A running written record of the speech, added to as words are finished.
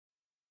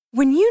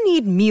When you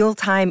need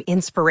mealtime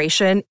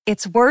inspiration,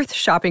 it's worth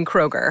shopping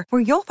Kroger,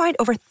 where you'll find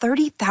over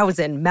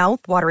 30,000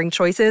 mouth-watering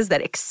choices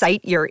that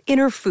excite your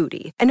inner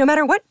foodie. And no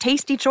matter what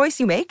tasty choice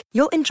you make,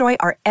 you'll enjoy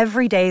our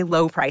everyday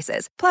low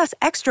prices, plus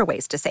extra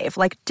ways to save,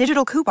 like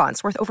digital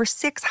coupons worth over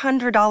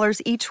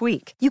 $600 each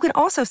week. You can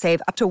also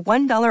save up to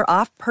 $1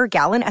 off per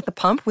gallon at the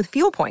pump with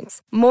fuel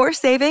points. More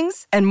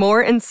savings and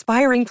more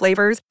inspiring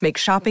flavors make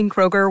shopping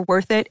Kroger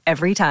worth it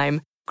every time.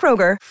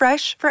 Kroger,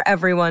 fresh for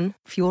everyone.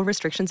 Fuel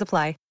restrictions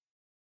apply.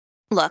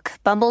 Look,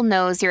 Bumble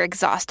knows you're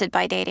exhausted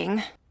by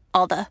dating.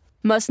 All the,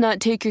 must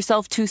not take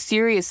yourself too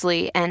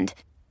seriously, and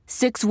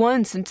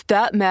 6'1" since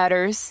that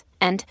matters,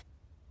 and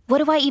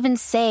what do I even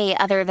say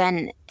other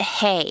than,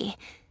 hey?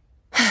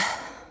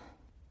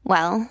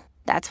 Well,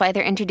 that's why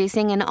they're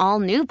introducing an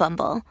all-new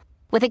Bumble,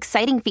 with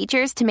exciting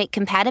features to make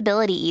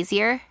compatibility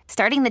easier,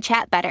 starting the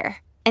chat better,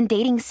 and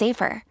dating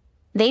safer.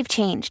 They've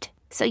changed,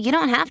 so you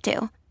don't have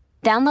to.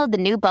 Download the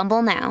new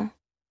Bumble now.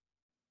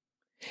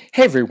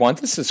 Hey everyone,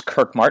 this is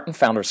Kirk Martin,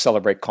 founder of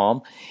Celebrate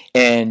Calm,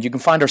 and you can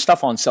find our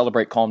stuff on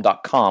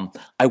celebratecalm.com.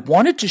 I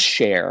wanted to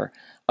share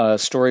a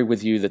story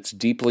with you that's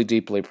deeply,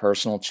 deeply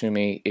personal to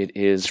me. It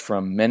is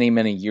from many,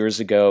 many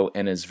years ago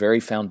and is very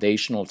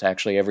foundational to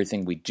actually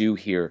everything we do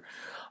here.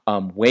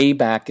 Way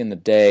back in the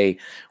day,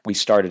 we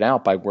started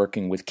out by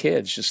working with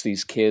kids, just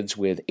these kids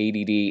with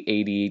ADD,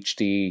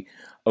 ADHD,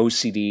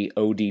 OCD,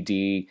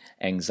 ODD,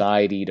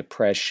 anxiety,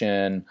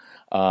 depression,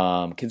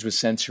 kids with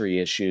sensory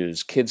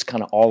issues, kids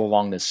kind of all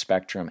along this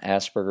spectrum,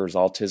 Asperger's,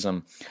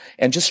 autism,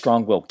 and just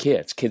strong-willed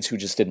kids who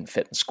just didn't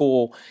fit in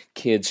school,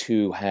 kids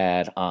who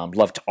had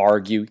loved to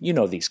argue. You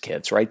know these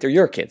kids, right? They're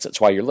your kids.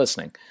 That's why you're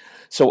listening.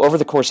 So over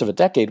the course of a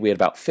decade, we had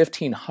about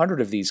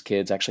 1,500 of these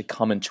kids actually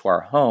come into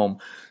our home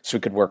so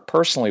we could work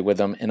personally with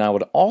them. And I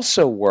would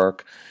also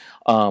work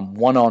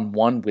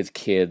one-on-one with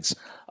kids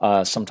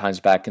sometimes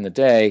back in the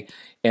day.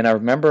 And I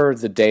remember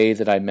the day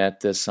that I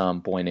met this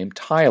boy named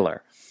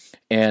Tyler.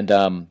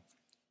 And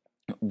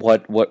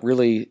what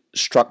really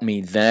struck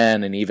me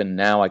then, and even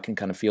now I can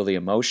kind of feel the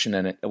emotion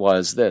in it,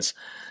 was this.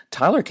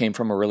 Tyler came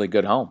from a really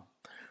good home,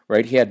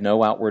 right? He had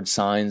no outward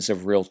signs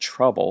of real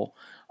trouble,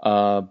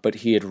 but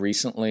he had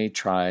recently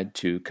tried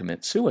to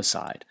commit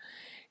suicide.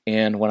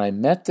 And when I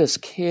met this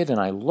kid and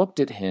I looked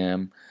at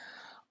him,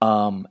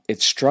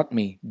 it struck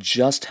me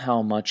just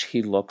how much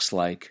he looks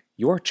like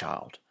your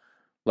child.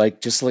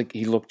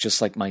 He looked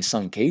just like my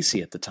son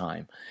Casey at the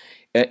time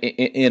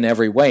in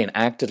every way, and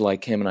acted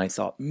like him. And I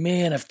thought,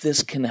 man, if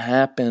this can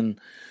happen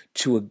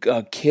to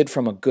a kid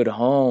from a good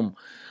home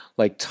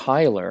like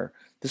Tyler,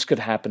 this could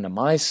happen to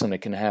my son.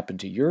 It can happen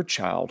to your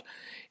child.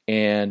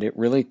 And it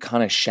really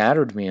kind of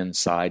shattered me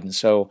inside. And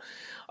so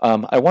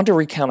I want to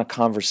recount a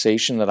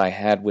conversation that I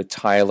had with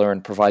Tyler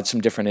and provide some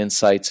different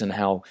insights in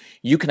how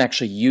you can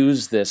actually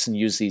use this and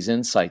use these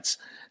insights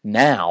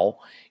now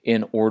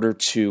in order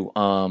to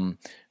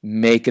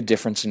make a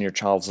difference in your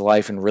child's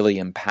life and really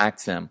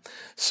impact them.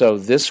 So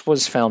this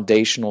was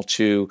foundational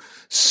to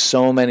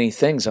so many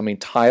things. I mean,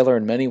 Tyler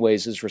in many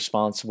ways is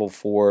responsible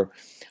for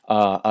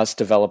us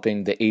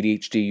developing the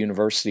ADHD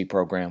University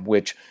program,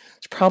 which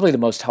is probably the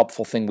most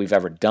helpful thing we've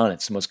ever done.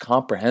 It's the most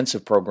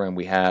comprehensive program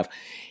we have.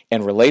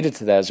 And related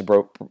to that is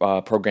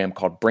a program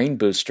called Brain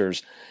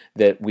Boosters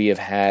that we have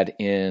had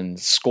in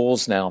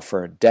schools now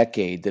for a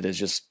decade that is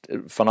just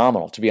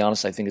phenomenal. To be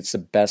honest, I think it's the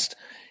best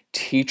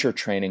teacher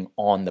training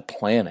on the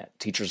planet.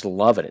 Teachers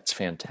love it. It's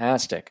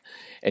fantastic.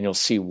 And you'll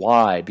see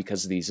why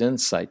because of these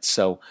insights.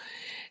 So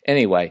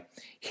anyway,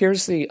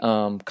 here's the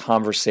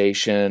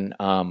conversation.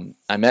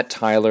 I met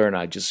Tyler and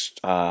I just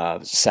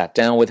sat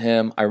down with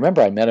him. I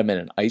remember I met him in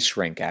an ice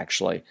rink,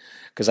 actually,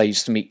 because I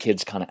used to meet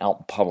kids kind of out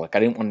in public. I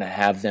didn't want to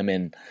have them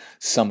in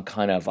some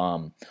kind of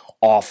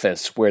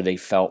office where they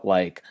felt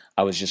like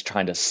I was just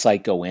trying to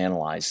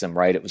psychoanalyze them,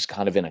 right? It was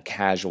kind of in a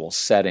casual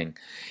setting.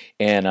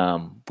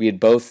 And we had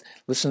both,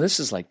 listen, this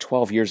is like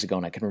 12 years ago,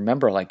 and I can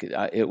remember like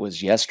it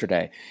was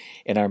yesterday.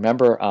 And I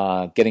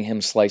remember getting him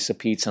a slice of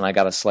pizza, and I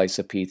got a slice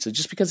of pizza,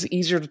 just because it's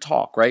easier to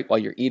talk, right, while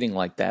you're eating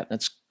like that.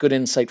 That's good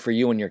insight for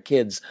you and your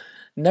kids.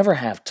 Never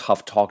have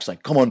tough talks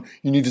like, come on,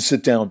 you need to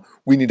sit down.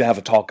 We need to have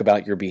a talk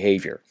about your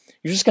behavior.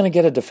 You're just going to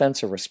get a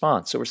defensive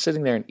response. So we're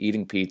sitting there and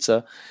eating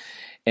pizza.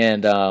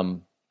 And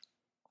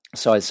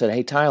so I said,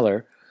 hey,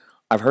 Tyler,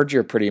 I've heard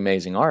you're a pretty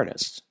amazing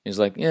artist. He's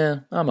like, yeah,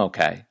 I'm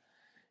okay.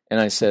 And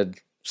I said,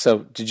 so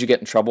did you get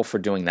in trouble for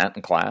doing that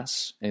in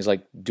class? And he's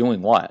like,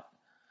 doing what?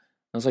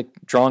 I was like,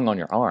 drawing on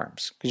your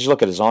arms. Because you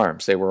look at his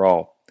arms, they were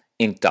all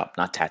inked up,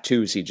 not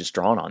tattoos, he'd just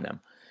drawn on them.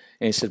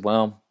 And he said,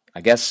 well, I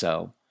guess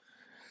so.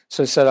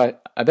 So I said,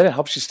 I bet it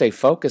helps you stay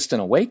focused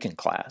and awake in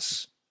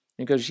class.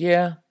 And he goes,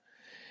 yeah.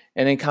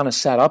 And then he kind of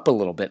sat up a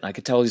little bit, and I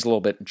could tell he's a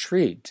little bit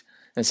intrigued.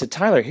 And I said,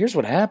 Tyler, here's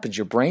what happens.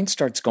 Your brain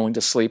starts going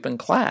to sleep in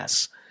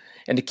class.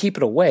 And to keep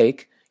it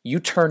awake,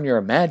 you turn your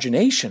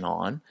imagination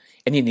on,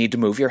 and you need to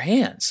move your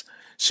hands.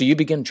 So you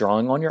begin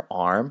drawing on your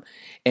arm,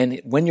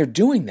 and when you're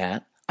doing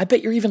that, I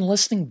bet you're even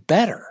listening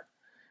better.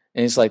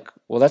 And he's like,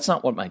 well, that's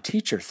not what my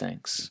teacher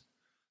thinks.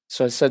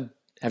 So I said,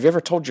 have you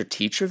ever told your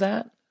teacher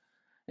that?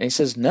 And he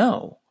says,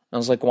 no. And I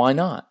was like, why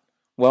not?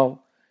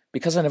 Well,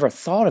 because I never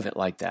thought of it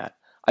like that.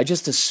 I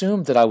just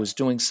assumed that I was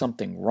doing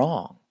something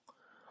wrong.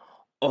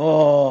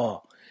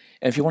 Oh,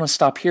 and if you want to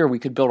stop here, we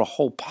could build a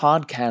whole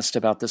podcast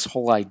about this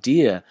whole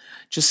idea.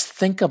 Just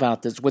think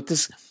about this. What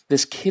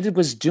this kid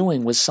was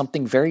doing was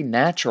something very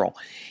natural.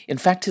 In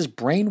fact, his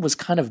brain was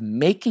kind of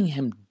making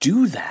him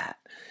do that.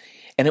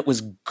 And it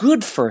was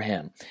good for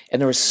him.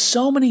 And there are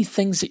so many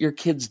things that your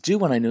kids do,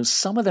 and I know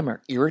some of them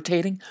are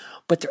irritating,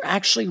 but they're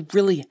actually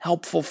really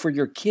helpful for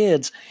your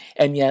kids.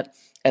 And yet,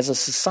 as a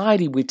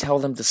society, we tell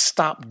them to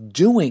stop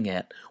doing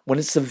it when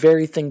it's the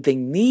very thing they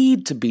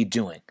need to be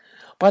doing.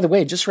 By the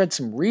way, I just read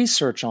some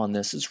research on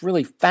this. It's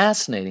really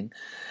fascinating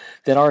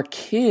that our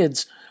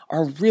kids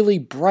are really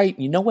bright.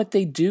 You know what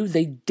they do?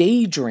 They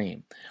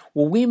daydream.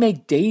 Well, we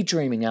make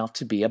daydreaming out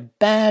to be a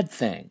bad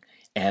thing,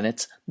 and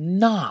it's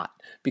not.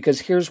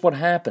 Because here's what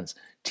happens.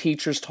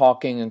 Teachers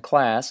talking in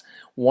class,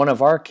 one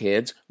of our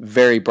kids,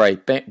 very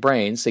bright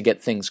brains, they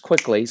get things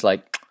quickly. He's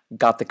like,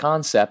 got the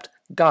concept,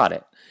 got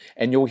it.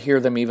 And you'll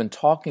hear them even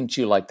talking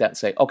to you like that and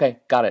say, okay,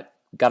 got it.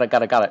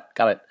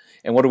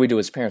 And what do we do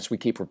as parents? We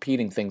keep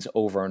repeating things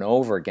over and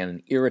over again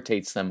and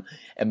irritates them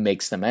and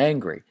makes them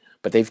angry.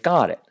 But they've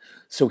got it.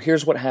 So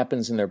here's what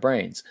happens in their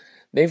brains.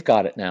 They've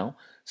got it now.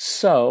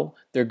 So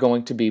they're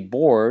going to be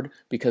bored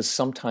because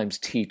sometimes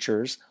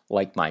teachers,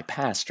 like my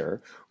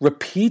pastor,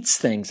 repeats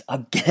things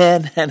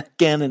again and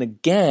again and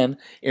again. And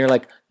you're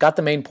like, got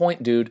the main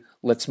point, dude.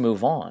 Let's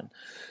move on.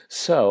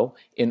 So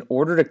in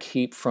order to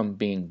keep from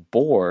being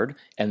bored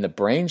and the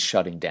brain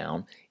shutting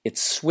down, it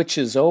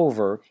switches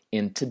over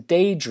into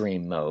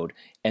daydream mode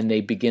and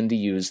they begin to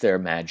use their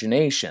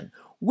imagination,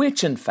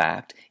 which in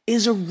fact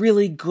is a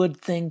really good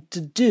thing to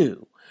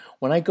do.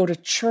 When I go to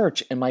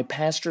church and my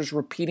pastor's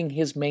repeating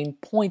his main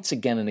points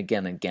again and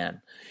again and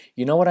again,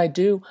 you know what I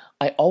do?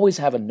 I always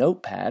have a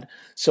notepad,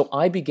 so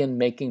I begin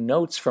making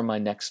notes for my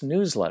next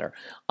newsletter.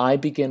 I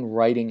begin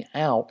writing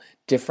out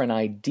different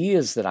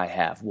ideas that I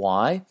have.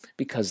 Why?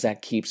 Because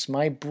that keeps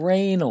my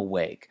brain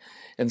awake.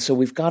 And so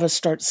we've got to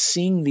start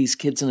seeing these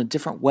kids in a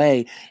different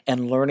way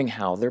and learning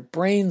how their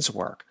brains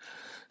work.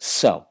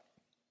 So,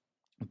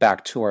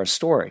 back to our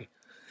story.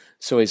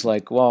 So he's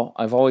like, well,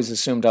 I've always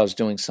assumed I was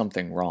doing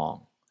something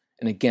wrong.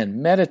 And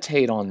again,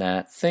 meditate on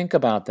that. Think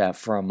about that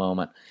for a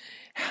moment.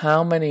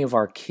 How many of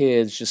our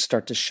kids just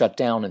start to shut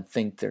down and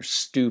think they're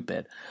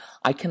stupid?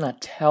 I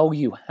cannot tell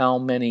you how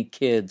many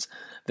kids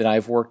that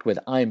I've worked with,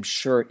 I'm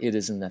sure it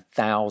is in the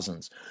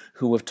thousands,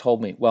 who have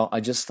told me, well,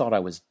 I just thought I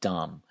was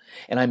dumb.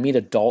 And I meet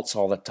adults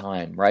all the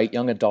time, right?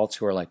 Young adults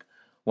who are like,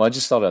 well, I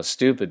just thought I was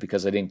stupid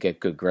because I didn't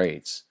get good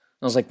grades.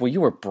 And I was like, well,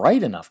 you were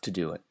bright enough to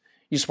do it.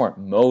 You just weren't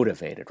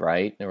motivated,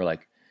 right? And they were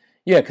like,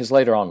 yeah, because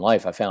later on in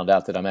life, I found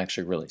out that I'm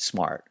actually really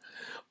smart.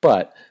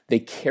 But they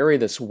carry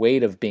this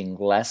weight of being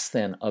less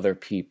than other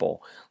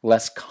people,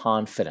 less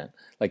confident,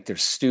 like they're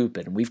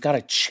stupid. And we've got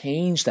to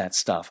change that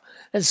stuff.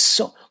 That is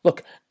so,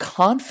 look,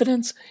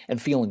 confidence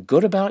and feeling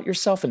good about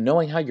yourself and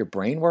knowing how your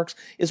brain works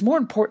is more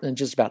important than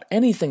just about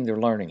anything they're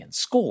learning in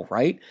school,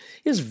 right?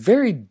 It is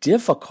very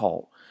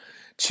difficult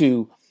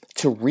to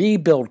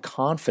rebuild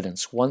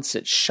confidence once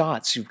it's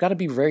shot. So you've got to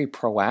be very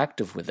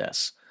proactive with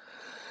this.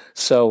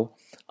 So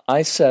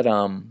I said,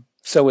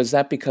 so is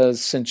that because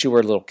since you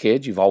were a little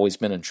kid, you've always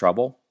been in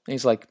trouble? And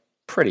he's like,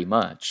 pretty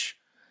much.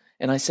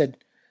 And I said,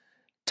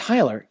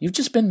 Tyler, you've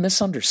just been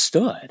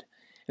misunderstood.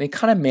 And he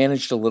kind of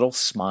managed a little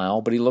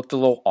smile, but he looked a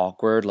little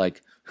awkward,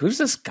 like, who's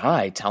this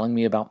guy telling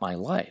me about my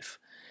life?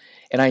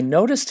 And I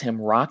noticed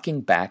him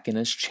rocking back in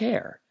his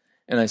chair.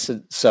 And I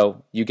said,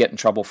 so you get in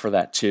trouble for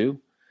that too?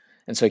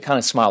 And so he kind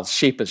of smiled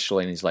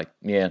sheepishly, and he's like,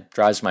 yeah,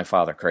 drives my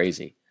father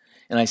crazy.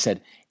 And I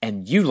said,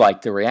 and you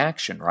like the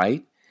reaction,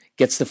 right?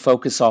 Gets the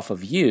focus off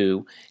of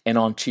you and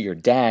onto your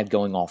dad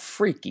going all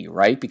freaky,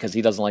 right? Because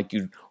he doesn't like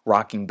you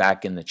rocking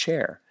back in the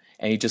chair.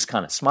 And he just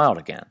kind of smiled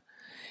again.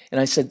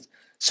 And I said,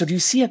 so do you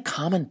see a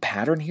common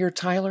pattern here,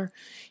 Tyler?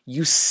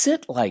 You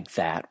sit like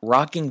that,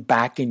 rocking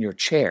back in your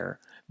chair,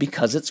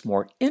 because it's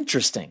more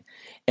interesting.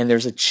 And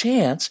there's a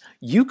chance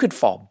you could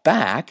fall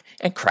back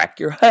and crack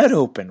your head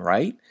open,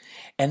 right?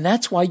 And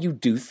that's why you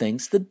do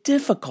things the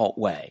difficult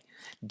way.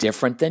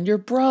 Different than your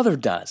brother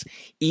does.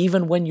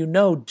 Even when you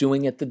know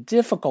doing it the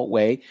difficult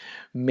way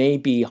may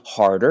be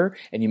harder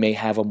and you may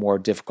have a more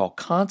difficult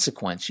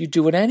consequence, you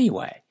do it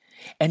anyway.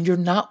 And you're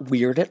not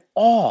weird at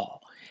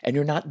all. And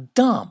you're not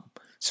dumb.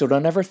 So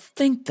don't ever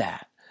think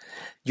that.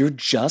 You're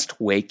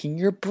just waking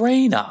your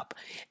brain up.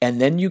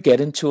 And then you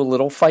get into a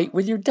little fight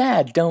with your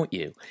dad, don't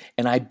you?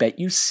 And I bet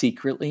you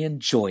secretly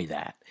enjoy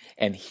that.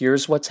 And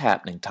here's what's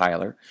happening,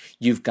 Tyler.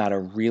 You've got a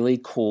really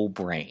cool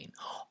brain.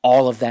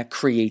 All of that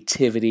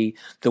creativity,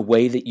 the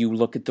way that you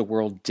look at the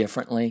world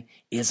differently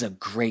is a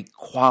great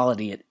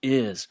quality. It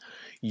is.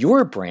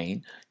 Your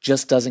brain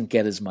just doesn't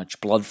get as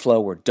much blood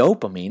flow or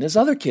dopamine as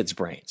other kids'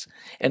 brains.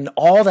 And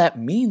all that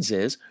means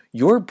is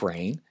your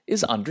brain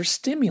is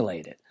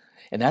understimulated.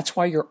 And that's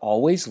why you're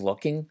always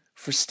looking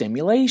for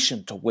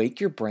stimulation to wake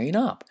your brain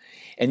up.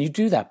 And you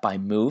do that by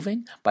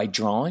moving, by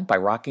drawing, by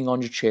rocking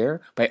on your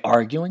chair, by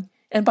arguing,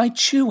 and by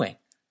chewing,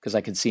 because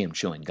I can see him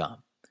chewing gum.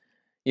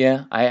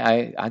 Yeah,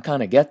 I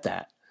kind of get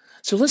that.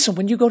 So listen,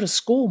 when you go to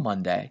school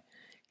Monday,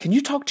 can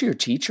you talk to your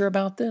teacher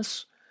about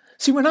this?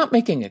 See, we're not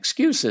making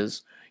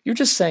excuses. You're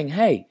just saying,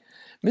 hey,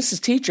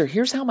 Mrs. Teacher,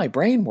 here's how my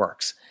brain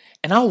works.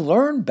 And I'll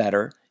learn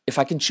better if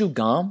I can chew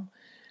gum.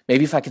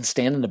 Maybe if I can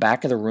stand in the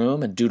back of the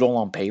room and doodle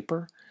on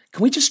paper.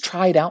 Can we just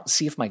try it out and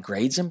see if my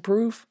grades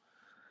improve?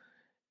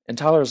 And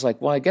Tyler was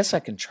like, well, I guess I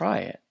can try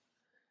it.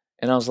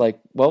 And I was like,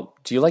 well,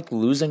 do you like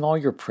losing all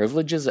your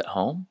privileges at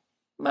home?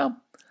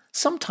 Well,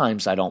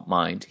 sometimes I don't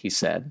mind, he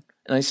said.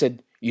 And I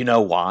said, you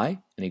know why?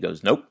 And he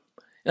goes, nope.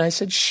 And I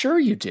said, sure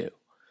you do.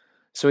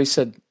 So he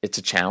said, it's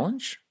a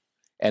challenge?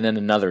 And then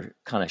another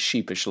kind of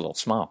sheepish little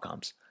smile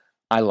comes.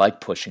 I like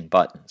pushing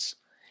buttons.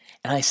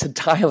 And I said,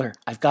 Tyler,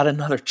 I've got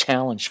another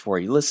challenge for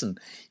you. Listen,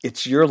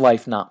 it's your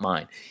life, not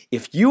mine.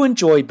 If you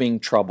enjoy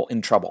being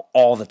in trouble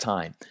all the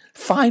time,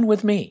 fine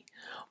with me.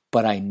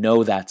 But I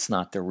know that's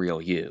not the real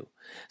you.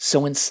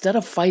 So instead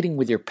of fighting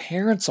with your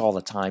parents all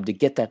the time to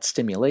get that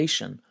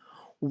stimulation,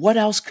 what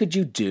else could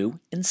you do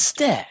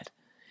instead?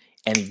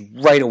 And he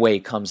right away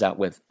comes out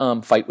with,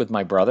 fight with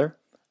my brother.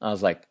 I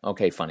was like,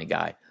 okay, funny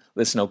guy.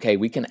 Listen, okay,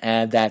 we can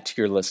add that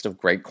to your list of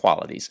great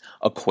qualities.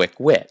 A quick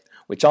wit,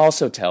 which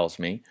also tells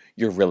me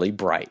you're really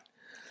bright.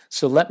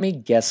 So let me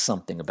guess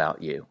something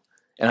about you.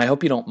 And I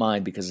hope you don't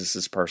mind because this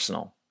is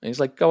personal. And he's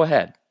like, go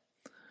ahead.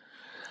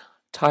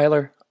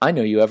 Tyler, I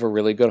know you have a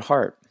really good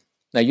heart.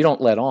 Now, you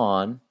don't let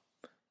on,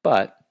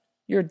 but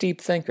you're a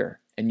deep thinker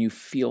and you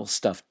feel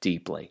stuff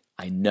deeply.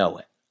 I know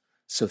it.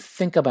 So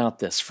think about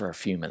this for a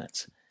few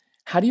minutes.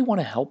 How do you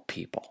want to help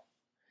people?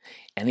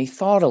 And he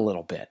thought a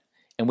little bit.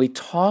 And we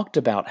talked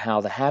about how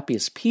the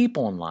happiest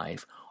people in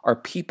life are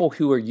people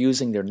who are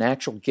using their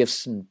natural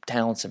gifts and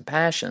talents and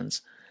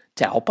passions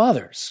to help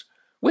others,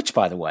 which,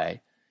 by the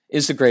way,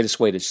 is the greatest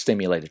way to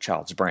stimulate a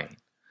child's brain.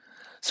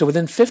 So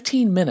within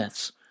 15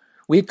 minutes,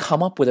 we had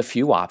come up with a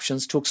few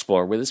options to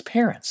explore with his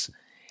parents.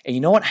 And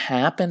you know what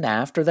happened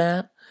after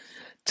that?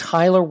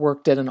 Tyler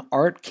worked at an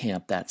art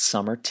camp that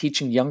summer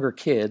teaching younger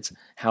kids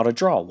how to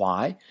draw.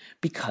 Why?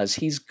 Because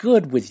he's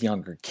good with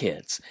younger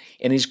kids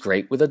and he's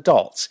great with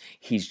adults.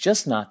 He's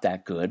just not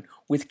that good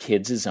with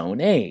kids his own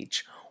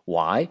age.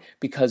 Why?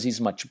 Because he's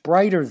much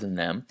brighter than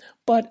them,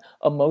 but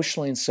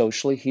emotionally and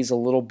socially he's a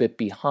little bit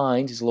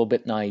behind. He's a little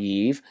bit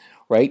naive,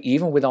 right?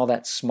 Even with all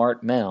that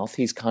smart mouth,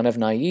 he's kind of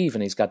naive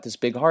and he's got this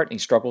big heart and he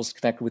struggles to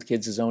connect with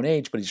kids his own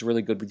age, but he's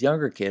really good with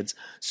younger kids.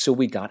 So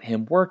we got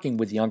him working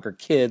with younger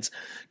kids,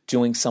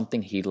 doing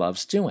something he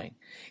loves doing.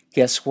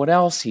 Guess what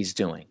else he's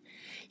doing?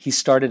 He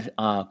started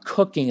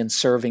cooking and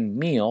serving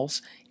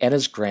meals at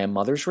his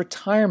grandmother's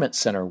retirement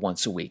center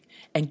once a week.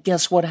 And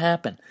guess what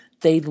happened?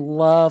 They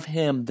love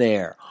him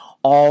there.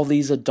 All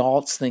these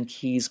adults think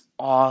he's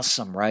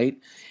awesome, right?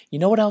 You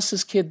know what else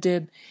this kid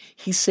did?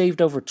 He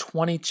saved over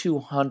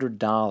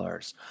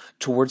 $2,200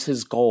 towards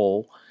his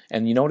goal.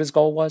 And you know what his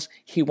goal was?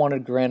 He wanted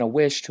to grant a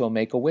wish to a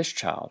Make-A-Wish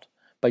child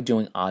by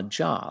doing odd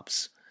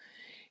jobs.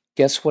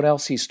 Guess what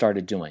else he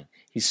started doing?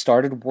 He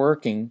started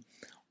working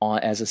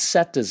as a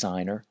set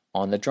designer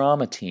on the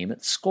drama team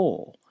at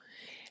school.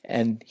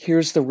 And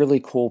here's the really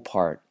cool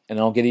part, and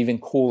I'll get even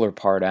cooler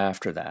part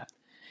after that.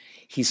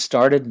 He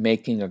started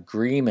making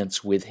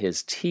agreements with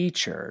his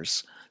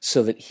teachers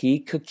so that he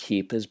could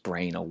keep his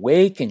brain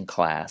awake in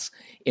class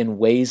in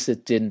ways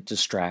that didn't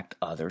distract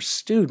other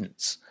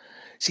students.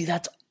 See,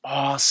 that's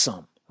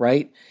awesome,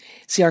 right?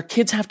 See, our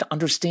kids have to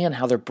understand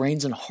how their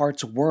brains and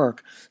hearts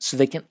work so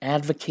they can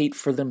advocate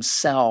for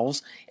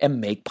themselves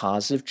and make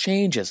positive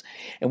changes.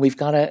 And we've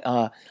got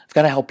to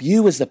help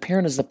you as the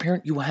parent. As the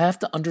parent, you have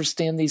to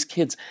understand these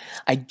kids.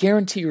 I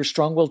guarantee your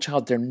strong-willed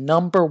child, their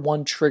number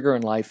one trigger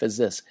in life is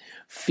this: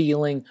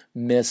 feeling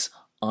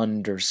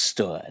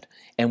misunderstood.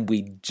 And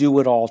we do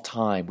it all the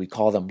time. We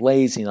call them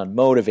lazy and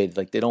unmotivated,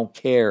 like they don't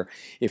care.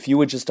 If you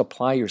would just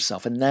apply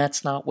yourself, and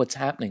that's not what's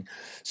happening.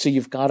 So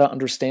you've got to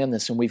understand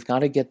this, and we've got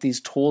to get these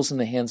tools in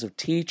the hands of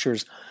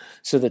teachers,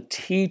 so the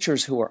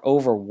teachers who are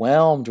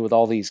overwhelmed with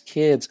all these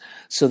kids,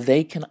 so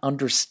they can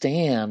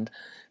understand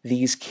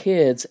these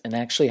kids and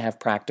actually have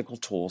practical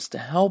tools to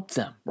help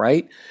them,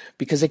 right?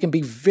 Because they can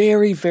be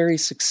very, very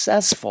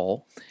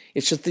successful.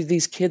 It's just that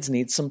these kids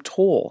need some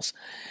tools.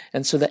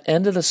 And so the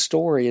end of the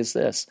story is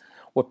this.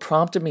 What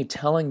prompted me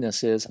telling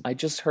this is I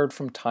just heard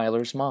from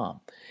Tyler's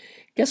mom.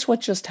 Guess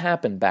what just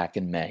happened back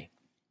in May?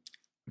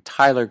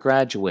 Tyler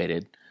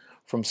graduated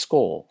from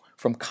school,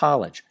 from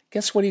college.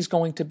 Guess what he's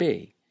going to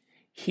be?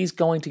 He's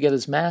going to get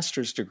his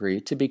master's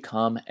degree to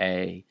become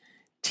a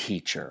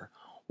teacher.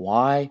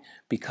 Why?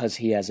 Because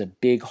he has a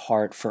big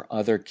heart for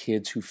other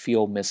kids who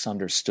feel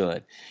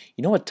misunderstood.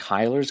 You know what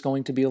Tyler's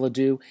going to be able to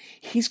do?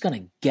 He's going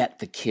to get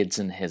the kids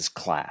in his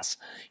class.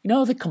 You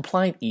know, the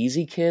compliant,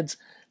 easy kids,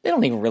 they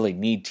don't even really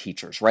need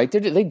teachers, right?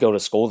 They go to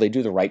school, they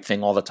do the right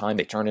thing all the time,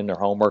 they turn in their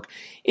homework.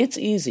 It's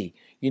easy.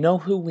 You know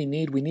who we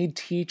need? We need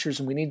teachers,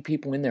 and we need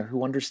people in there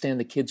who understand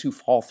the kids who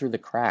fall through the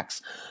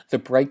cracks, the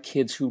bright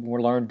kids who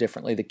learn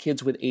differently, the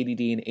kids with ADD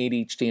and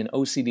ADHD and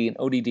OCD and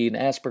ODD and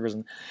Asperger's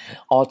and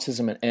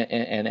autism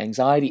and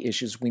anxiety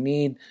issues. We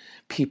need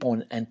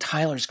people, and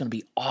Tyler's going to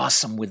be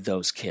awesome with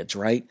those kids,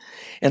 right?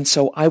 And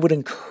so I would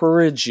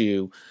encourage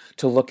you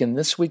to look in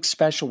this week's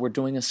special. We're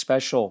doing a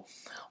special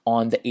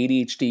on the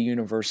ADHD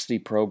University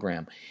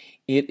program.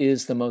 It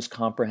is the most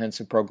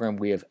comprehensive program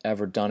we have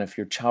ever done. If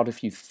you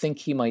think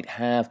he might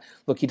have,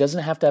 look, he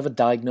doesn't have to have a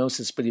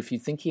diagnosis, but if you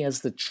think he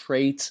has the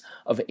traits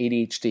of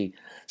ADHD,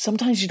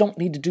 sometimes you don't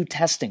need to do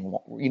testing,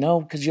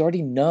 because you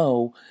already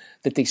know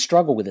that they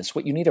struggle with this.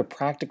 What you need are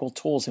practical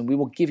tools, and we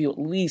will give you at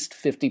least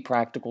 50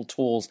 practical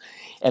tools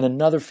and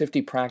another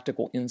 50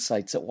 practical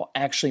insights that will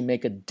actually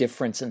make a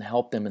difference and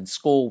help them in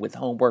school with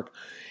homework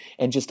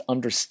and just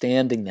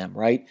understanding them,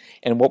 right?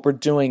 And what we're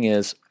doing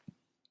is,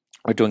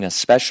 we're doing a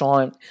special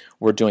on it,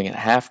 we're doing it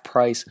half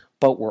price,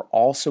 but we're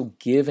also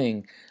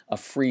giving a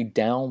free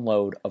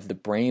download of the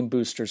Brain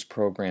Boosters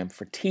program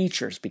for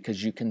teachers,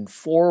 because you can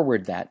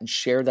forward that and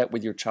share that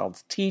with your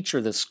child's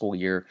teacher this school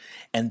year,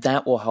 and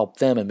that will help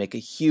them and make a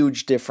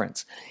huge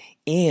difference.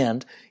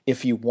 And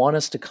if you want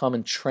us to come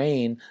and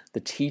train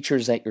the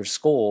teachers at your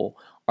school,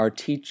 our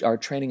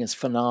training is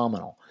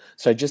phenomenal.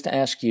 So I just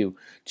ask you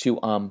to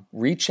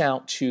reach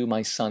out to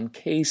my son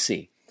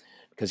Casey,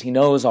 because he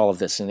knows all of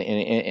this,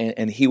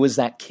 and he was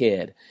that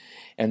kid.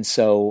 And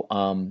so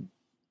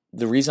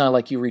the reason I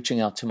like you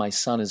reaching out to my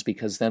son is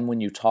because then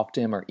when you talk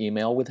to him or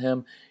email with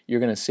him, you're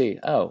going to see,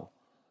 oh,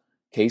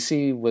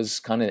 Casey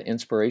was kind of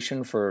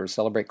inspiration for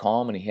Celebrate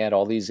Calm, and he had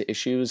all these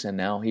issues, and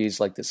now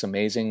he's like this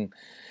amazing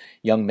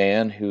young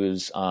man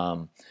who's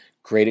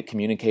great at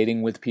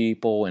communicating with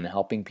people and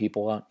helping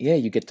people out. Yeah,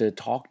 you get to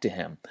talk to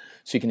him.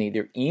 So you can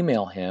either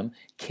email him,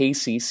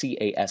 Casey,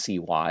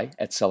 C-A-S-E-Y,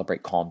 at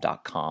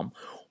celebratecalm.com,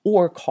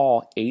 or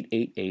call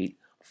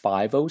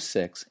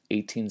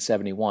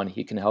 888-506-1871.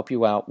 He can help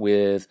you out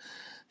with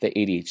the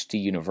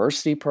ADHD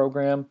University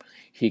program.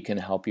 He can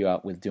help you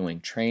out with doing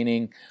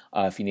training.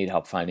 If you need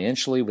help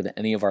financially with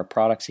any of our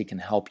products, he can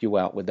help you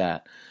out with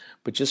that.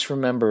 But just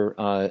remember,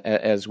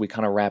 as we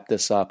kind of wrap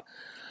this up,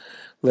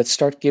 let's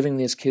start giving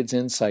these kids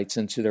insights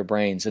into their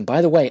brains. And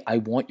by the way, I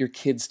want your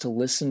kids to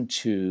listen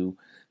to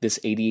this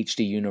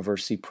ADHD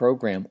University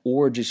program,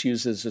 or just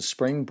use it as a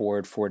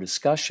springboard for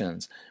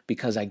discussions,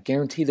 because I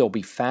guarantee they'll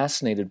be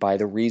fascinated by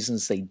the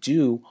reasons they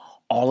do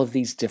all of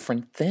these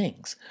different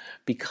things,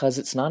 because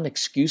it's not an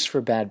excuse for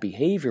bad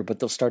behavior, but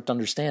they'll start to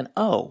understand,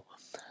 oh,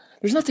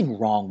 there's nothing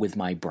wrong with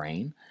my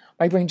brain.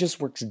 My brain just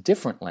works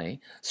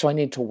differently, so I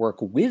need to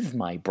work with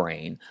my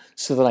brain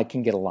so that I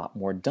can get a lot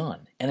more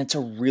done. And it's a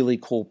really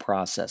cool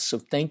process. So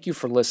thank you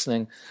for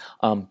listening.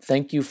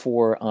 Thank you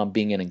for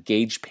being an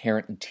engaged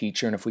parent and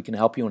teacher. And if we can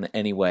help you in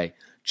any way,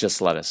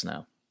 just let us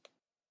know.